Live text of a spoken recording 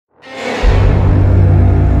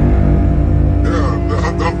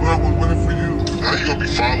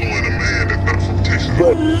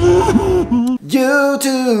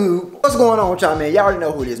YouTube. What's going on with y'all, man? Y'all already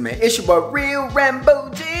know who it is, man. It's your boy, Real Rambo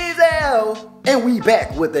Diesel. And we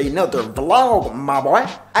back with another vlog, my boy.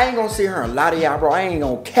 I ain't gonna sit here and lie to y'all, bro. I ain't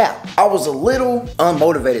gonna cap. I was a little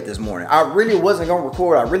unmotivated this morning. I really wasn't gonna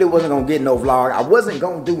record. I really wasn't gonna get no vlog. I wasn't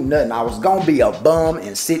gonna do nothing. I was gonna be a bum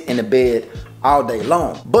and sit in the bed all day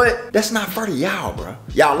long. But that's not fair to y'all, bro.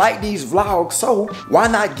 Y'all like these vlogs, so why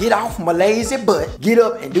not get off my lazy butt, get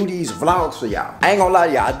up and do these vlogs for y'all? I ain't gonna lie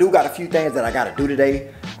to y'all. I do got a few things that I gotta do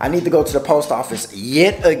today. I need to go to the post office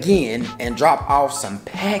yet again and drop off some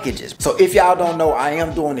packages. So if y'all don't know, I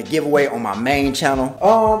am doing a giveaway on my main channel.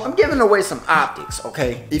 I'm giving away some optics,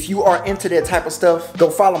 okay? If you are into that type of stuff, go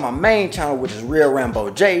follow my main channel, which is Real Rambo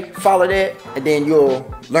J. Follow that, and then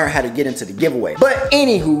you'll learn how to get into the giveaway. But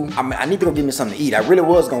anywho, I need to go get me something to eat. I really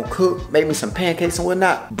was gonna cook, make me some pancakes and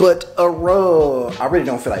whatnot, but I really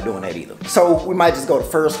don't feel like doing that either. So we might just go to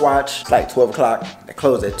First Watch. It's like 12 o'clock. They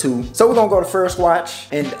close at 2. So we're gonna go to First Watch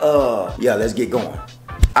and yeah, let's get going.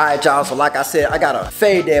 Alright, y'all, so like I said, I gotta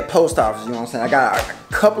fade that post office, you know what I'm saying? I got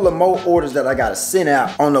a couple of more orders that I gotta send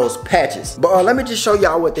out on those patches. But let me just show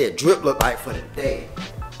y'all what that drip look like for the day.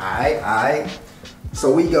 Alright.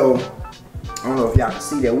 So we go, I don't know if y'all can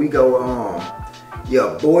see that, we go,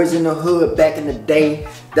 yeah, Boys in the Hood back in the day,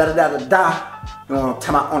 da-da-da-da-da. Talking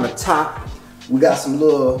about on the top, we got some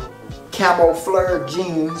little camo flare jeans,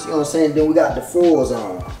 you know what I'm saying? Then we got the 4s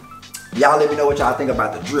on. Y'all let me know what y'all think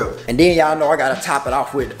about the drip. And then y'all know I gotta top it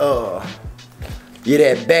off with, yeah,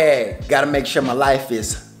 that bag. Gotta make sure my life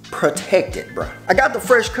is protected, bro. I got the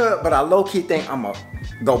fresh cut, but I low-key think I'ma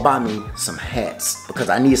go buy me some hats because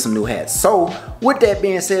I need some new hats. So with that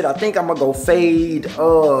being said, I think I'm gonna go fade,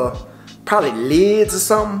 probably lids or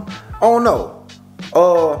something. I don't know.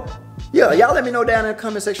 Yeah, y'all let me know down in the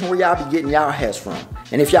comment section where y'all be getting y'all hats from.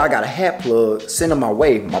 And if y'all got a hat plug, send them my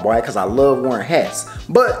way, my boy, because I love wearing hats.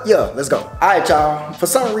 But yeah, let's go. All right, y'all. For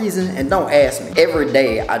some reason, and don't ask me, every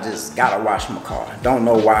day I just gotta wash my car. Don't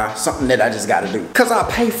know why, something that I just gotta do. Because I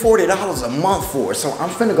pay $40 a month for it, so I'm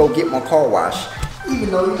finna go get my car washed.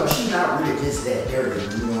 Even though, you know, she's not really just that dirty,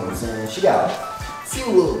 you know what I'm saying? She got a few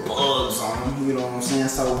little bugs on them, you know what I'm saying?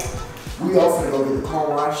 So we all finna go get the car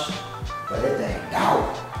washed. But that thing,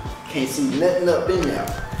 dog. Can't see nothing up in there.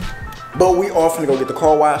 But we are finna go get the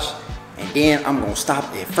car wash, and then I'm gonna stop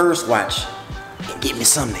at First Watch and get me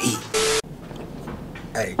something to eat.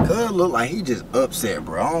 Hey, Cub look like he just upset,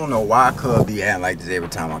 bro. I don't know why Cub be acting like this every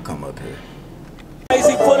time I come up here.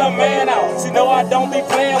 Crazy put a man out. You know I don't be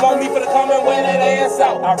playing, want me for the come and wear that ass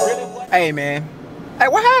out. I really. Hey man. Hey,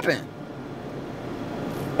 what happened?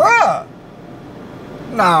 Bruh.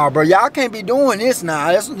 Nah, bro, y'all can't be doing this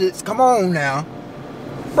now. Come on now.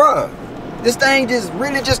 Bruh, this thing just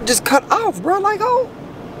really just cut off, bro. Like, oh.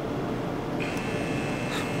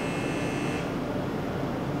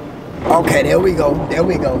 Okay, there we go.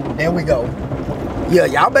 Yeah,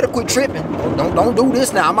 y'all better quit tripping. Don't do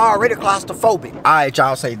this now. I'm already claustrophobic. All right,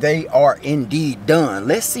 y'all, say they are indeed done.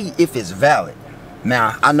 Let's see if it's valid.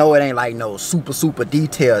 Now, I know it ain't like no super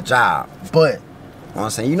detailed job, but you know what I'm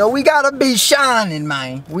saying, you know, we gotta be shining,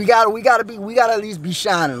 man. We gotta at least be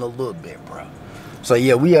shining a little bit, bro. So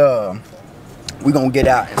yeah, we gonna get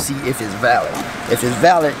out and see if it's valid. If it's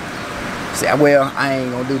valid, see, well, I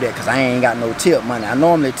ain't gonna do that because I ain't got no tip money. I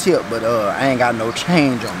normally tip, but I ain't got no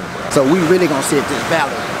change on me, bro. So we really gonna see if it's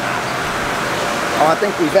valid. Oh, I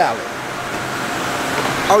think we valid.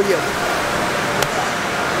 Oh yeah.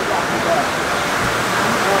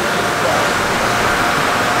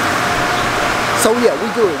 So yeah,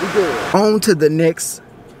 we good. On to the next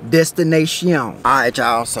destination. All right,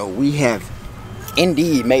 y'all, so we have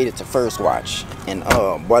indeed made it to First Watch, and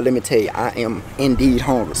boy, let me tell you, I am indeed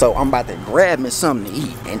hungry. So I'm about to grab me something to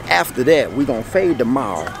eat, and after that we gonna fade the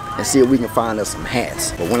mall and see if we can find us some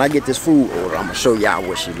hats. But when I get this food order, I'm gonna show y'all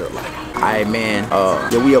what she look like. All right, man,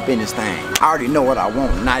 yeah, we up in this thing. I already know what I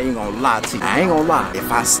want, not even gonna lie to you. I ain't gonna lie,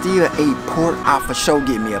 if I still ate pork, I for sure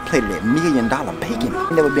get me a plate of that $1 million bacon.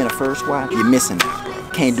 You never been to First Watch? You're missing out, bro.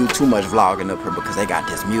 Can't do too much vlogging up here because they got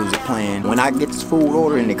this music playing. When I get this food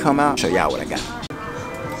order and they come out, show y'all what I got.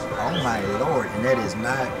 Oh my lord, and that is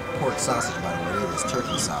not pork sausage, by the way, that is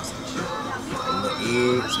turkey sausage. A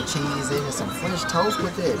little eggs, some cheese in it, some French toast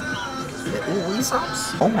with that ooh-wee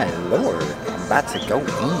sauce. Oh my lord, I'm about to go in.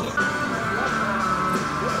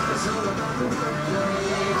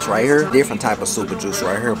 It's right here, different type of super juice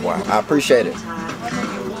right here, boy. I appreciate it.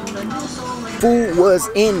 Food was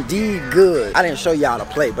indeed good. I didn't show y'all the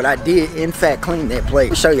plate, but I did in fact clean that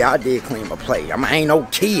plate. Show y'all I did clean my plate. I ain't no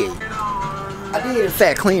kid. I did in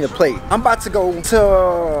fact clean the plate. I'm about to go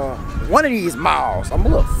to one of these malls. I'm a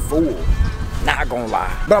little full. Not gonna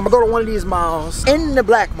lie. But I'm gonna go to one of these malls in the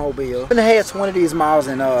black mobile. I'm gonna head to one of these malls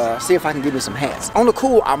and see if I can get me some hats. On the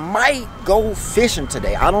cool, I might go fishing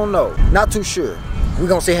today. I don't know. Not too sure. We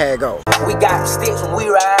gonna see how it goes. We got sticks when we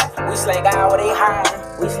ride. We slang out where they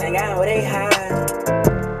hide. We slang out where they hide.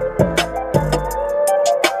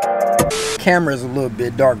 Camera is a little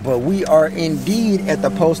bit dark, but we are indeed at the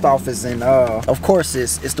post office, and of course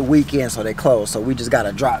it's the weekend, so they close. So we just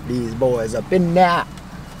gotta drop these boys up in there.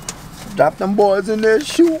 Drop them boys in their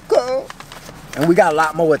shoe car. And we got a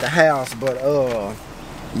lot more at the house, but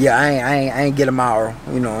yeah, I ain't get them all,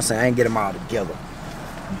 you know what I'm saying? I ain't get them all together.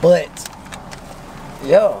 But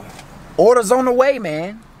yeah, orders on the way,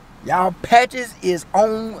 man. Y'all, patches is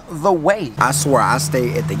on the way. I swear I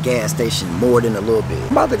stay at the gas station more than a little bit.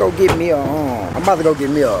 I'm about to go get me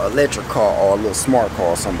a electric car or a little smart car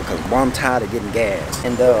or something, because boy, I'm tired of getting gas.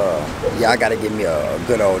 And yeah, I gotta get me a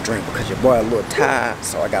good old drink because your boy a little tired,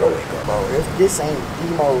 so I gotta wake up. Bro, if this ain't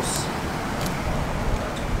the most,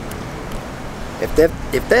 if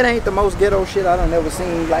that ain't the most ghetto shit I done ever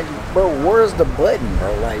seen, like, bro, where's the button,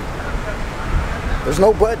 bro? Like, there's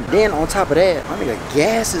no button. Then on top of that, I mean, the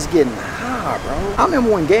gas is getting high, bro. I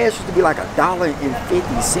remember when gas used to be like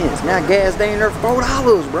 $1.50. Now gas day in there for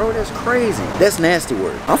 $4, bro. That's crazy. That's nasty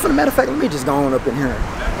work. Matter of fact, let me just go on up in here.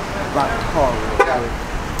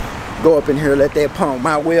 Go up in here, let that pump.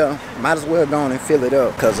 Might as well go on and fill it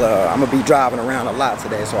up, because I'm gonna be driving around a lot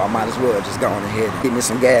today, so I might as well just go on ahead and get me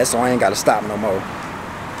some gas so I ain't gotta stop no more.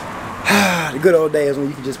 The good old days when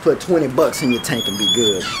you can just put 20 bucks in your tank and be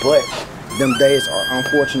good. But them days are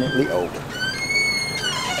unfortunately over.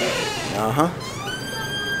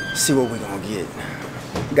 See what we gonna get.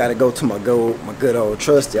 Gotta go to my good old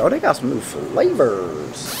trusty. Oh, they got some new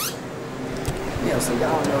flavors. Yeah, so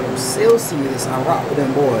y'all know them Celsius. I rock with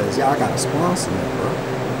them boys. Y'all gotta sponsor me, bro.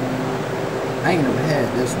 I ain't never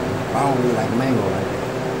had this one. I don't really like mango like that.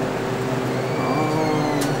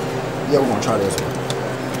 Yeah, we're gonna try this one.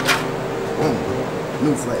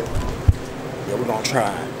 New flavor. Yeah, we're gonna try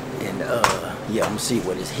it. And yeah, I'm gonna see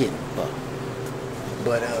what it's hitting.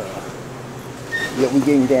 But yeah, we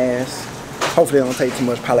getting gas. Hopefully it don't take too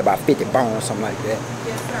much, probably about 50 bones, something like that.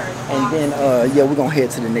 Yes, sir. And then yeah, we're gonna head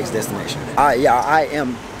to the next destination. Alright, y'all, I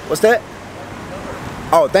am, what's that?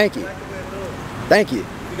 Oh, thank you. Thank you.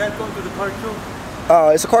 You guys going to the car show?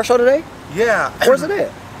 It's a car show today? Yeah. Where's it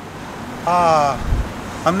at?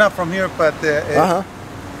 I'm not from here, but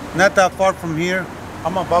not that far from here.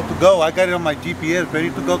 I'm about to go. I got it on my GPS, ready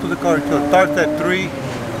to go to the car show. Starts at 3,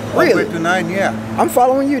 all the way to 9, yeah. I'm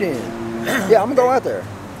following you then. Yeah, I'm gonna go out there.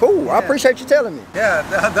 Cool, yeah. I appreciate you telling me. Yeah,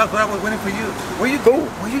 that's what I was waiting for you. Where you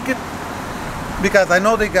get, because I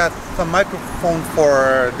know they got some microphones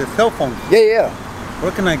for the cell phones. Yeah.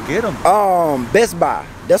 Where can I get them? Best Buy.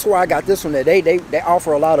 That's where I got this one. That they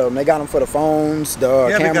offer a lot of them. They got them for the phones, the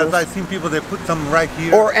cameras. Because I've seen people that put some right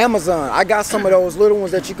here. Or Amazon. I got some of those little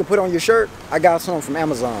ones that you can put on your shirt. I got some from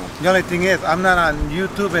Amazon. The only thing is, I'm not on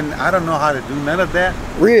YouTube and I don't know how to do none of that.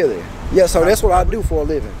 Really? Yeah, so that's what I do for a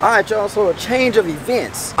living. Alright, y'all, so a change of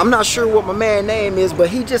events. I'm not sure what my man's name is, but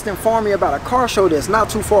he just informed me about a car show that's not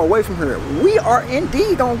too far away from here. We are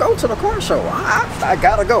indeed gonna go to the car show. I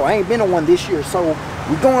gotta go. I ain't been to one this year, so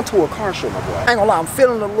we're going to a car show, my boy. I ain't gonna lie, I'm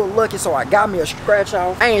feeling a little lucky, so I got me a scratch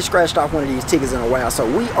off. I ain't scratched off one of these tickets in a while, so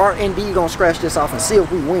we are indeed gonna scratch this off and see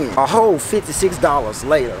if we win. A whole $56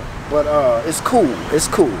 later. But it's cool. It's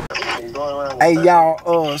cool. Hey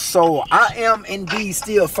y'all, so I am indeed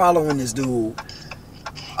still following this dude.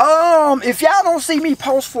 If y'all don't see me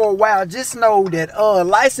post for a while, just know that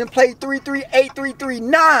license plate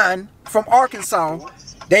 338339 from Arkansas,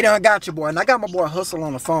 they done got your boy. And I got my boy Hustle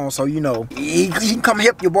on the phone, so you know he can come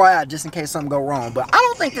help your boy out just in case something go wrong. But I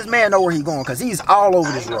don't think this man know where he going, because he's all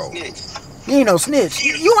over this road. He ain't no snitch.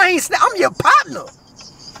 You ain't snitch. I'm your partner.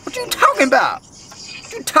 What you talking about?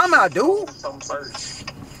 What you talking about, dude?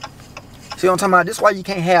 See what I'm talking about? This is why you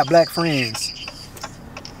can't have black friends.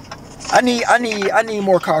 I need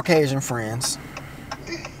more Caucasian friends.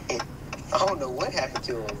 I don't know what happened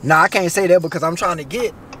to him. Nah, I can't say that because I'm trying to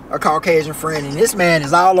get a Caucasian friend, and this man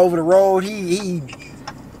is all over the road.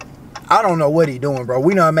 I don't know what he doing, bro.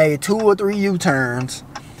 We done made 2 or 3 U-turns.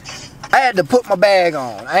 I had to put my bag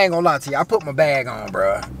on. I ain't gonna lie to you. I put my bag on,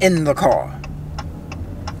 bro, in the car.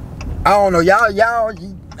 I don't know, y'all.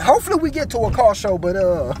 Hopefully we get to a car show, but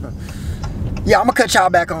yeah, I'm gonna cut y'all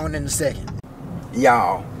back on in a second.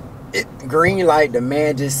 Y'all, green light, the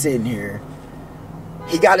man just sitting here.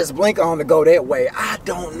 He got his blinker on to go that way. I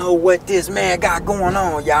don't know what this man got going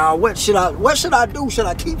on, y'all. What should I do? Should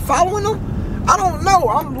I keep following him? I don't know.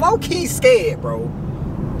 I'm low-key scared, bro.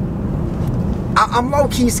 I'm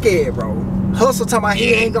low-key scared, bro. Hustle talking about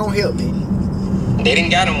he ain't gonna help me. They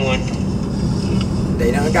didn't got him one.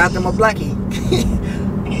 They done got them a blackie.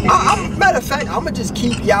 Matter of fact, I'ma just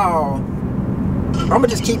keep y'all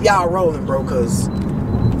rolling, bro, cause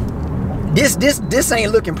this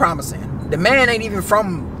ain't looking promising. The man ain't even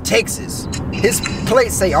from Texas. His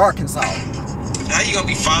plate say Arkansas. How you gonna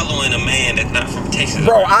be following a man that's not from Texas?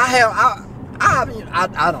 Bro, I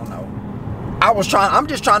don't know. I'm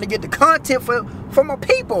just trying to get the content for my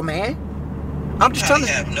people, man. I'm just trying to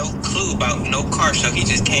have no clue about no car show. He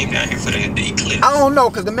just came down here for the eclipse. I don't know,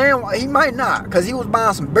 cause the man, he might not, cause he was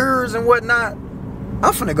buying some beers and whatnot.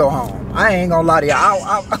 I'm finna go home. I ain't gonna lie to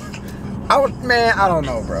y'all. Man, I don't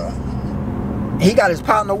know, bro. He got his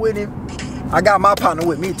partner with him. I got my partner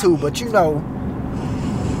with me too, but you know,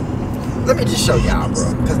 let me just show y'all,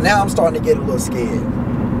 bro, cause now I'm starting to get a little scared.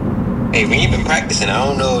 Hey, we ain't been practicing. I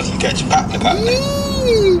don't know if you got your partner.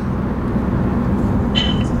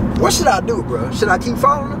 What should I do, bro? Should I keep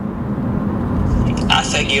following him? I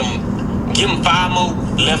say give him 5 more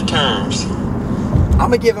left turns. I'm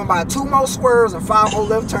gonna give him about 2 more swerves and 5 more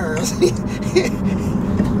left turns.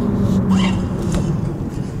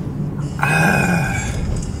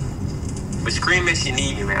 But scream if you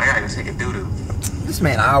need me, man. I gotta go take a doo-doo. This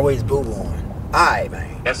man always boo-booing. Alright,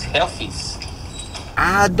 man. That's healthy.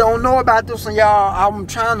 I don't know about this one, y'all.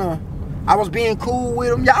 I was being cool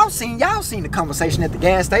with him. Y'all seen the conversation at the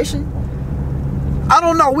gas station. I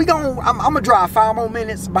don't know. I'm gonna drive 5 more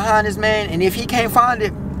minutes behind this man, and if he can't find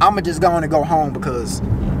it, I'm just going to go home, because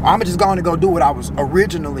I'm just going to go do what I was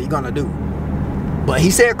originally gonna do. But he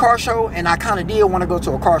said car show, and I kind of did want to go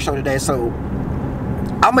to a car show today, so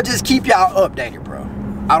I'm gonna just keep y'all updated, bro.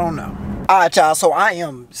 I don't know. Alright, y'all, so I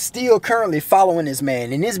am still currently following this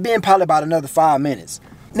man, and it's been probably about another 5 minutes.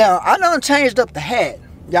 Now, I done changed up the hat.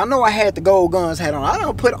 Y'all know I had the Gold Guns hat on. I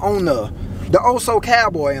done put on the Oh-So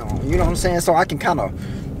Cowboy on, you know what I'm saying? So I can kind of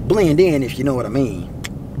blend in, if you know what I mean.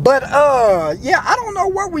 But, yeah, I don't know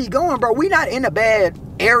where we going, bro. We not in a bad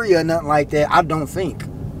area or nothing like that, I don't think.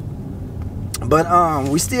 But,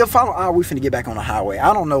 we still follow. Oh, we finna get back on the highway.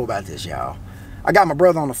 I don't know about this, y'all. I got my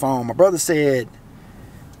brother on the phone. My brother said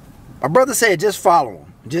just follow him.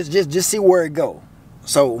 Just see where it go.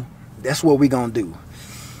 So that's what we gonna do.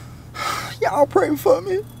 Y'all pray for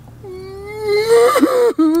me.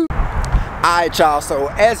 Alright, y'all, so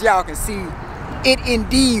as y'all can see, it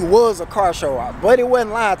indeed was a car show out, but it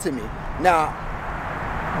wasn't lying to me. Now,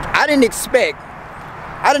 I didn't expect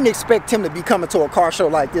him to be coming to a car show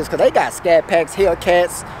like this, because they got Scat Packs,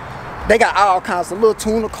 Hellcats, they got all kinds of little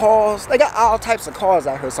tuner cars, they got all types of cars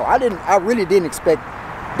out here. So I really didn't expect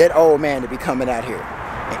that old man to be coming out here.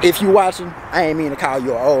 If you watching, I ain't mean to call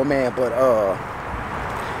you an old man, but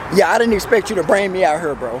yeah, I didn't expect you to bring me out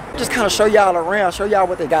here, bro. Just kind of show y'all around, show y'all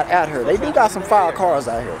what they got out here. They do got some fire cars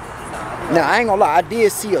out here. Now, I ain't gonna lie, I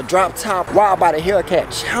did see a drop top Wild by the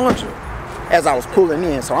Hellcat Challenger as I was pulling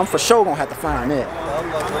in, so I'm for sure gonna have to find that.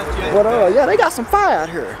 But yeah, they got some fire out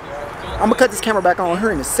here. I'm gonna cut this camera back on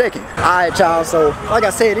here in a second. Alright, y'all, so like I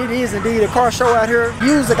said, it is indeed a car show out here.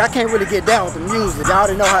 Music, I can't really get down with the music. Y'all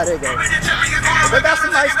already know how they go. But they got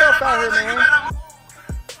some nice stuff out here, man.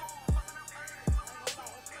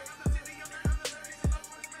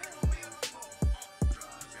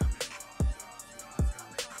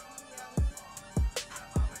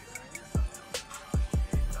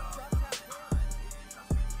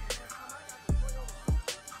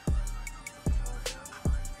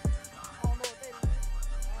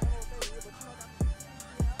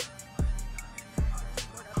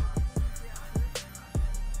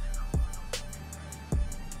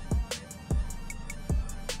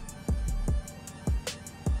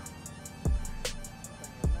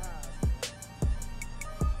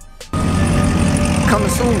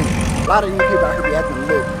 Coming soon. A lot of you people out here be acting a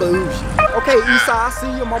little bougie. Okay, Eastside, I see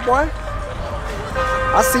you, my boy.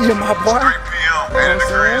 I see you, my boy. 3 p.m. 80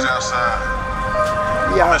 degrees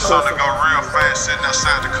outside. Yeah, the sun to go real fast sitting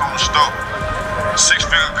outside the corner store.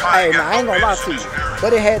 6-figure car. Hey, man, I ain't gonna lie to you.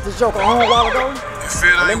 But it had this joker on a while ago.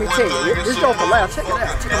 Let me tell you, this joker loud. Check it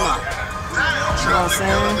out. Check him out. You know what I'm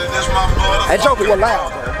saying? That joker was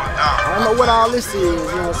loud, bro. I don't know what all this is, you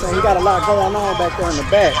know what I'm saying? He got a lot going on back there in the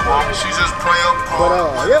back. But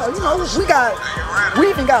yeah, you know, we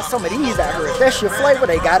even got some of these out here. If that's your flavor,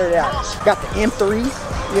 they got it out. Got the M3,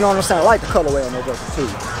 you know what I'm saying? I like the colorway on that joker too.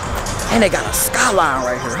 And they got a Skyline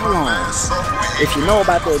right here. Hold on. If you know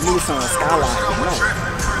about that Nissan Skyline,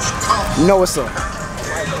 you know what's up.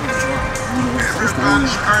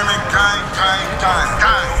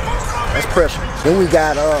 That's pressure. Then we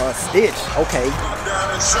got Stitch. Okay.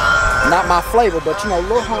 Not my flavor, but you know,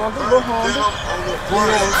 little Honda. You know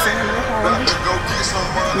what I'm saying?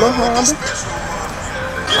 Little Honda.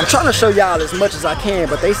 I'm trying to show y'all as much as I can,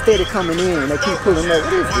 but they steady coming in and they keep pulling up.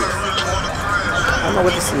 What is this? I don't know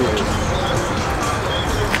what this is.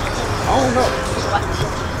 I don't know.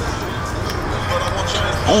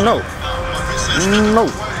 I don't know. No.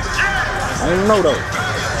 I don't know though.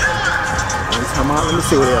 Let me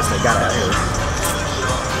see what else they got out here.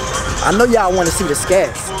 I know y'all want to see the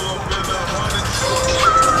scats.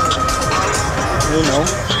 You know,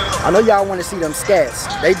 I know y'all want to see them scats.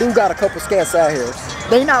 They do got a couple scats out here.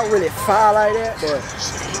 They not really fire like that,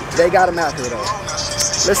 but they got them out here though.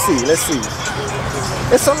 Let's see.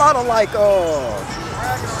 It's a lot of like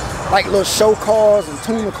little show cars and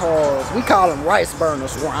tuner cars. We call them rice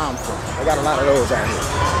burners where I'm from. They got a lot of those out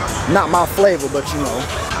here. Not my flavor, but you know.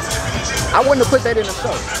 I wouldn't have put that in the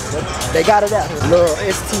show, but they got it out here. Little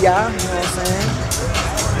STI, you know what I'm saying?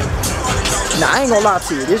 Now, I ain't gonna lie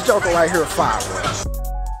to you, this joker right here is fire, bro.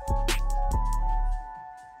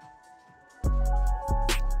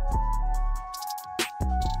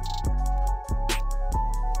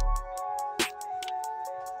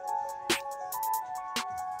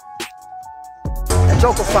 That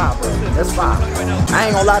joker fire, bro. That's fire. I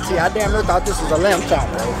ain't gonna lie to you, I damn near thought this was a lamb chop,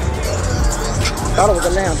 bro. Thought it was a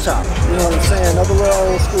lamb chop. You know what I'm saying? Another little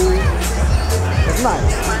old school. It's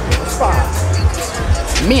nice. It's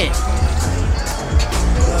fine. Mint.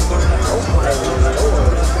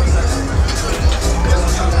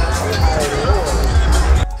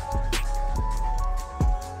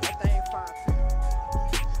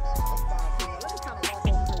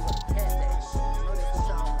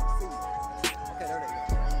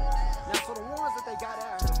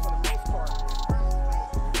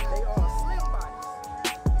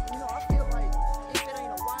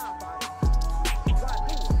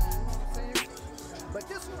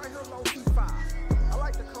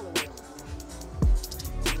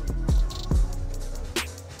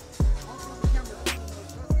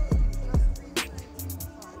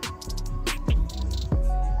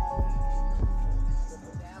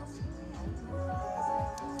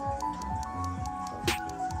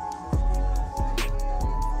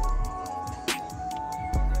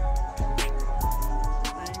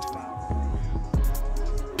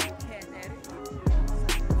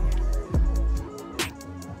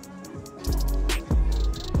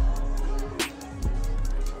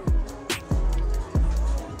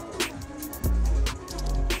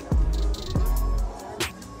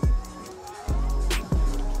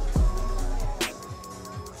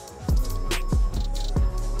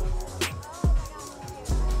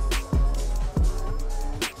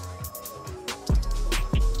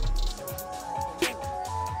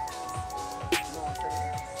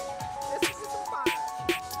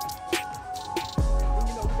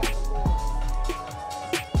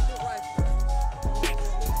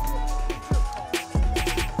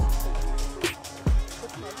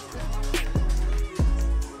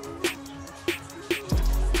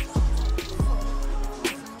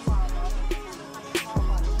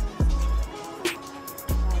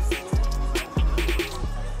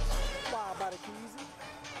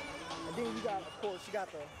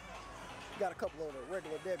 Got a couple of the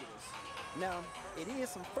regular debutants. Now, it is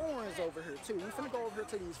some foreigns over here too. We're finna go over here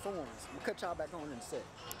to these foreigns. We'll cut y'all back on in a sec.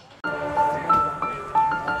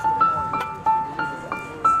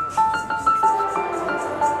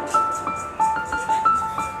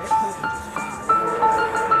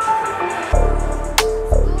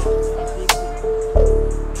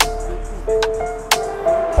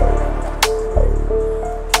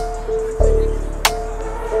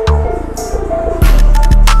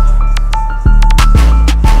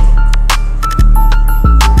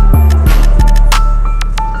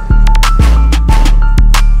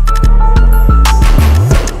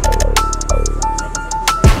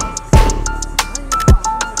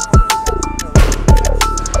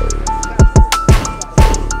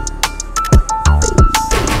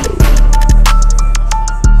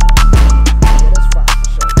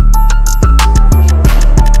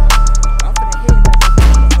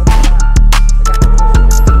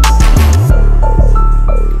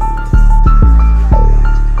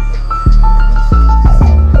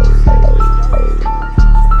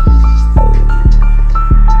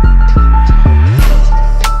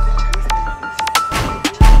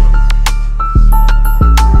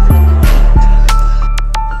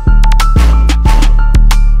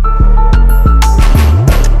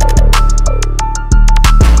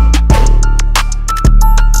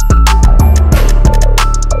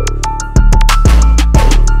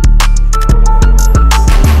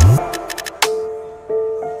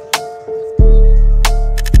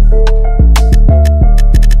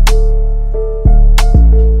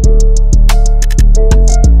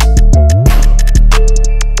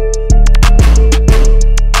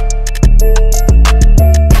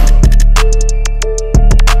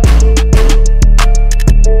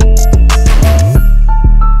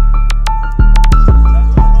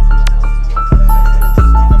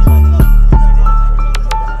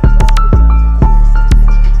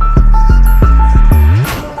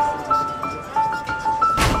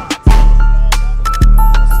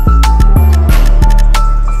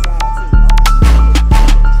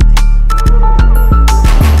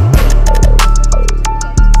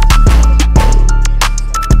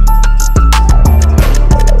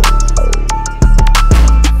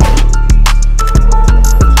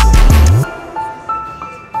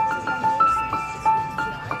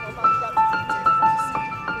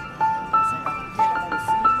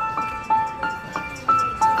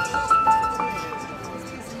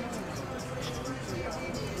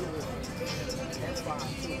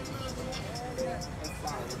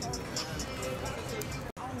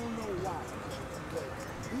 don't know why, but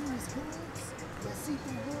these hoods, that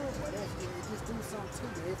see-through hood, well, it just do something to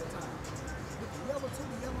you every time. With the yellow too,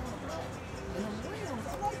 the yellow on the black. And them rims,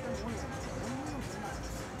 I like them rims. Them rims are nice.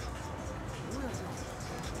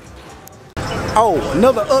 Oh,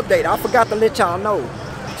 another update. I forgot to let y'all know.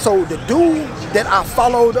 So the dude that I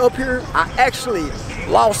followed up here, I actually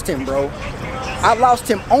lost him, bro. I lost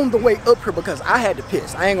him on the way up here because I had to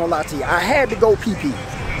piss. I ain't gonna lie to you. I had to go pee-pee.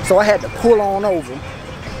 So I had to pull on over.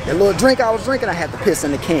 The little drink I was drinking, I had to piss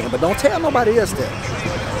in the can. But don't tell nobody else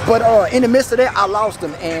that. But in the midst of that, I lost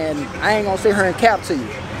him. And I ain't gonna sit here and cap to you.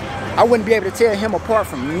 I wouldn't be able to tell him apart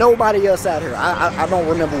from nobody else out here. I don't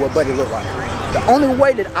remember what Buddy looked like. The only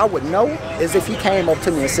way that I would know is if he came up to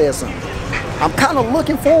me and said something. I'm kind of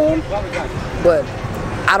looking for him, but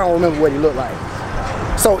I don't remember what he looked like.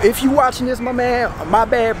 So if you watching this, my man, my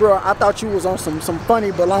bad, bro. I thought you was on some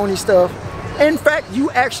funny baloney stuff. In fact,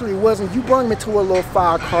 you actually wasn't. You brought me to a little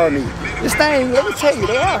 5-car meet. This thing, let me tell you,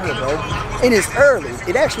 they out here, bro. And it's early.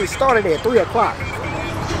 It actually started at 3 o'clock.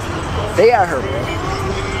 They out here, bro.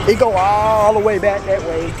 It go all the way back that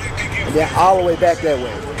way, and then all the way back that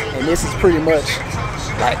way. And this is pretty much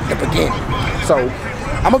like the beginning. So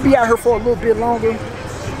I'm gonna be out here for a little bit longer.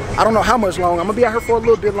 I don't know how much longer. I'm gonna be out here for a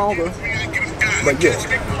little bit longer. But yeah.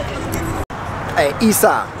 Hey,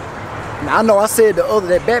 Eastside. Now I know I said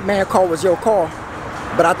that Batman car was your car,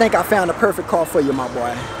 but I think I found the perfect car for you, my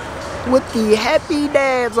boy. With the Happy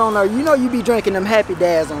Dads on there. You know you be drinking them Happy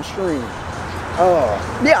Dads on stream.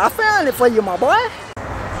 Yeah, I found it for you, my boy.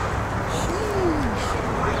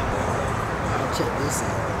 Check this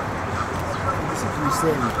out. This is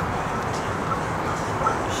 370.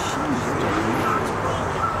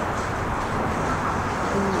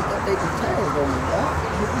 They can tags on me, dog.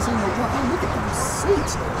 This ain't no junk. Look at them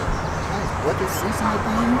seats. Nice bucket seats and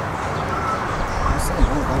everything. I'm saying,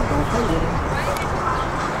 don't play with it.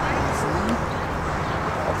 See?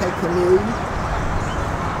 Okay, Chameleon.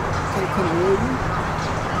 Okay, Chameleon.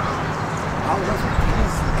 All of us can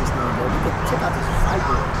see this thing, bro. You can check out this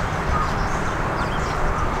fiber.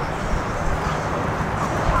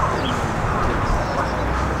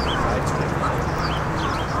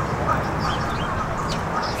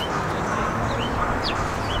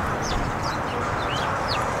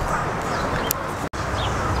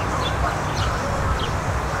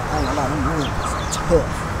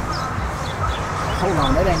 Hold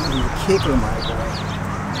on, that ain't even the kicker, my boy.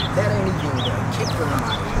 That ain't even the kicker,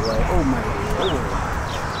 my boy. Oh my lord.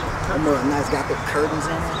 That mother nice got the curtains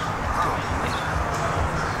in it. Oh man.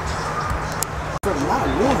 For not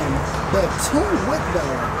one, but two with the,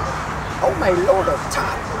 oh my lord, the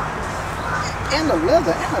top. And the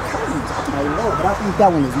leather and the curtains. Oh my lord, but I think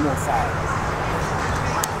that one is more fire.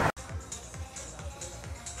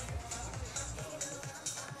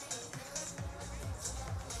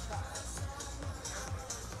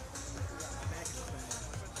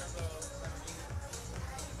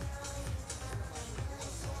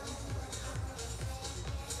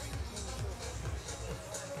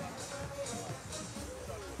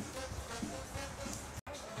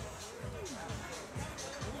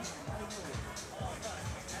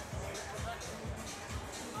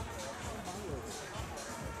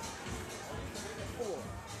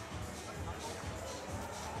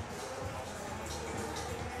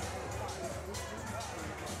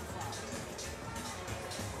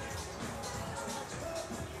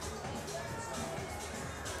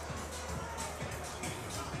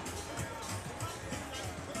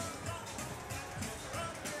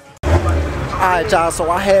 Alright y'all,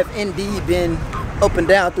 so I have indeed been up and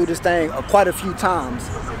down through this thing quite a few times.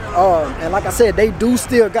 And like I said, they do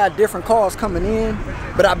still got different cars coming in,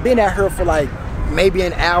 but I've been at her for like maybe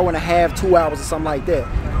an hour and a half, 2 hours or something like that.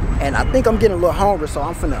 And I think I'm getting a little hungry, so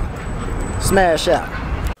I'm finna smash out.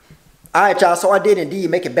 Alright y'all, so I did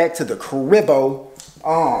indeed make it back to the cribbo.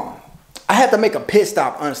 I had to make a pit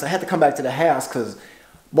stop, honestly. I had to come back to the house because,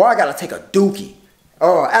 boy, I gotta take a dookie.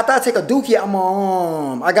 After I take a dookie,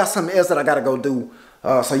 I got something else that I gotta go do.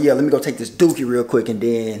 So yeah, let me go take this dookie real quick and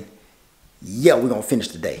then, yeah, we're gonna finish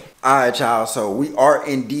the day. All right, y'all, so we are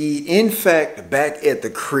indeed, in fact, back at the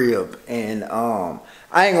crib. And I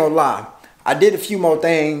ain't gonna lie, I did a few more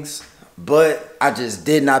things, but I just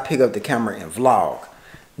did not pick up the camera and vlog.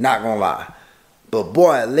 Not gonna lie. But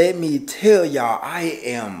boy, let me tell y'all, I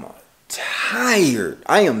am tired.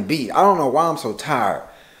 I am beat. I don't know why I'm so tired.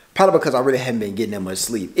 Probably because I really haven't been getting that much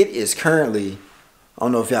sleep. It is currently, I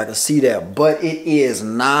don't know if y'all can see that, but it is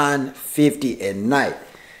 9:50 at night.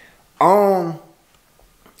 Low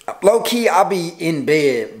key, I'll be in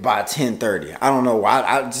bed by 10:30. I don't know why.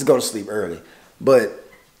 I just go to sleep early. But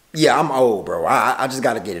yeah, I'm old, bro. I just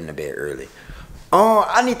gotta get into bed early.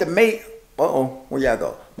 I need to make. Where y'all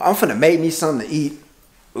go? I'm finna make me something to eat.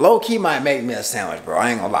 Low key might make me a sandwich, bro.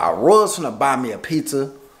 I ain't gonna lie. I was finna buy me a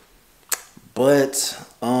pizza, but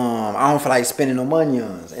I don't feel like spending no money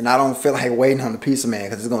on it, and I don't feel like waiting on the pizza man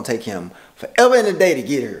because it's gonna take him forever in the day to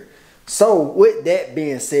get here. So with that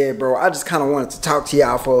being said, bro, I just kind of wanted to talk to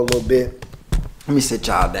y'all for a little bit. Let me sit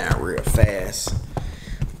y'all down real fast.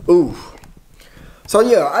 Ooh. So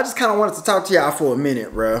yeah, I just kind of wanted to talk to y'all for a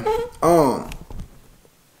minute, bro.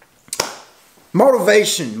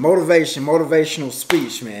 Motivational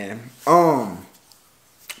speech, man.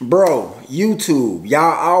 Bro, YouTube. Y'all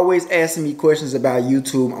always asking me questions about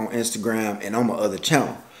YouTube on Instagram and on my other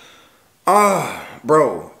channel.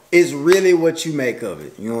 Bro, it's really what you make of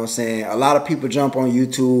it. You know what I'm saying? A lot of people jump on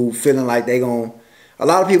YouTube feeling like a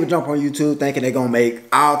lot of people jump on YouTube thinking they're gonna make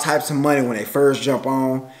all types of money when they first jump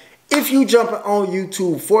on. If you jump on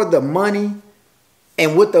YouTube for the money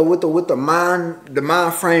and with the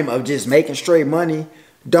mind frame of just making straight money,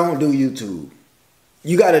 don't do YouTube.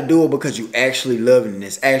 You got to do it because you actually love it and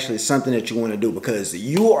it's actually something that you want to do, because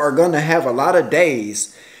you are going to have a lot of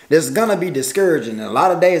days that's going to be discouraging and a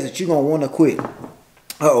lot of days that you're going to want to quit.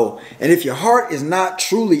 And if your heart is not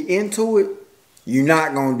truly into it, you're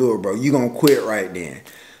not going to do it, bro. You're going to quit right then.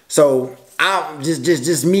 So I'm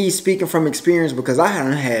just me speaking from experience, because I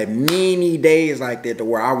haven't had many days like that to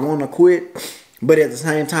where I want to quit, but at the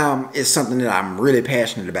same time, it's something that I'm really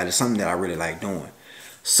passionate about. It's something that I really like doing.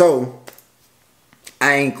 So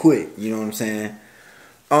I ain't quit, you know what I'm saying?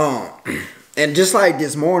 And just like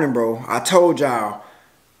this morning, bro, I told y'all,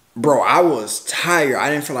 bro, I was tired. I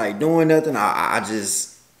didn't feel like doing nothing. I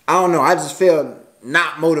don't know. I just felt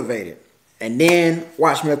not motivated. And then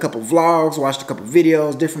watched me a couple vlogs, watched a couple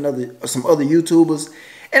videos, some other YouTubers.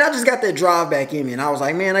 And I just got that drive back in me. And I was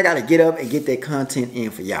like, man, I got to get up and get that content in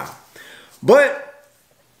for y'all. But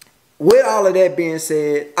with all of that being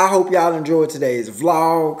said, I hope y'all enjoyed today's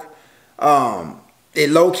vlog. It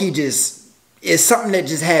low-key just, it's something that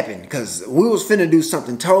just happened, because we was finna do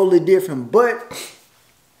something totally different. But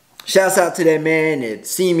shouts out to that man that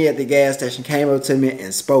seen me at the gas station, came up to me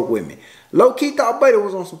and spoke with me. Low-key thought Buddy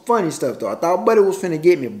was on some funny stuff though. I thought Buddy was finna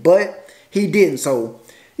get me, but he didn't. So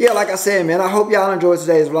yeah, like I said, man, I hope y'all enjoyed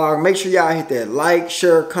today's vlog. Make sure y'all hit that like,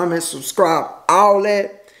 share, comment, subscribe, all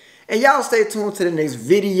that. And y'all stay tuned to the next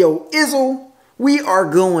video. We are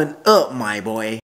going up, my boy.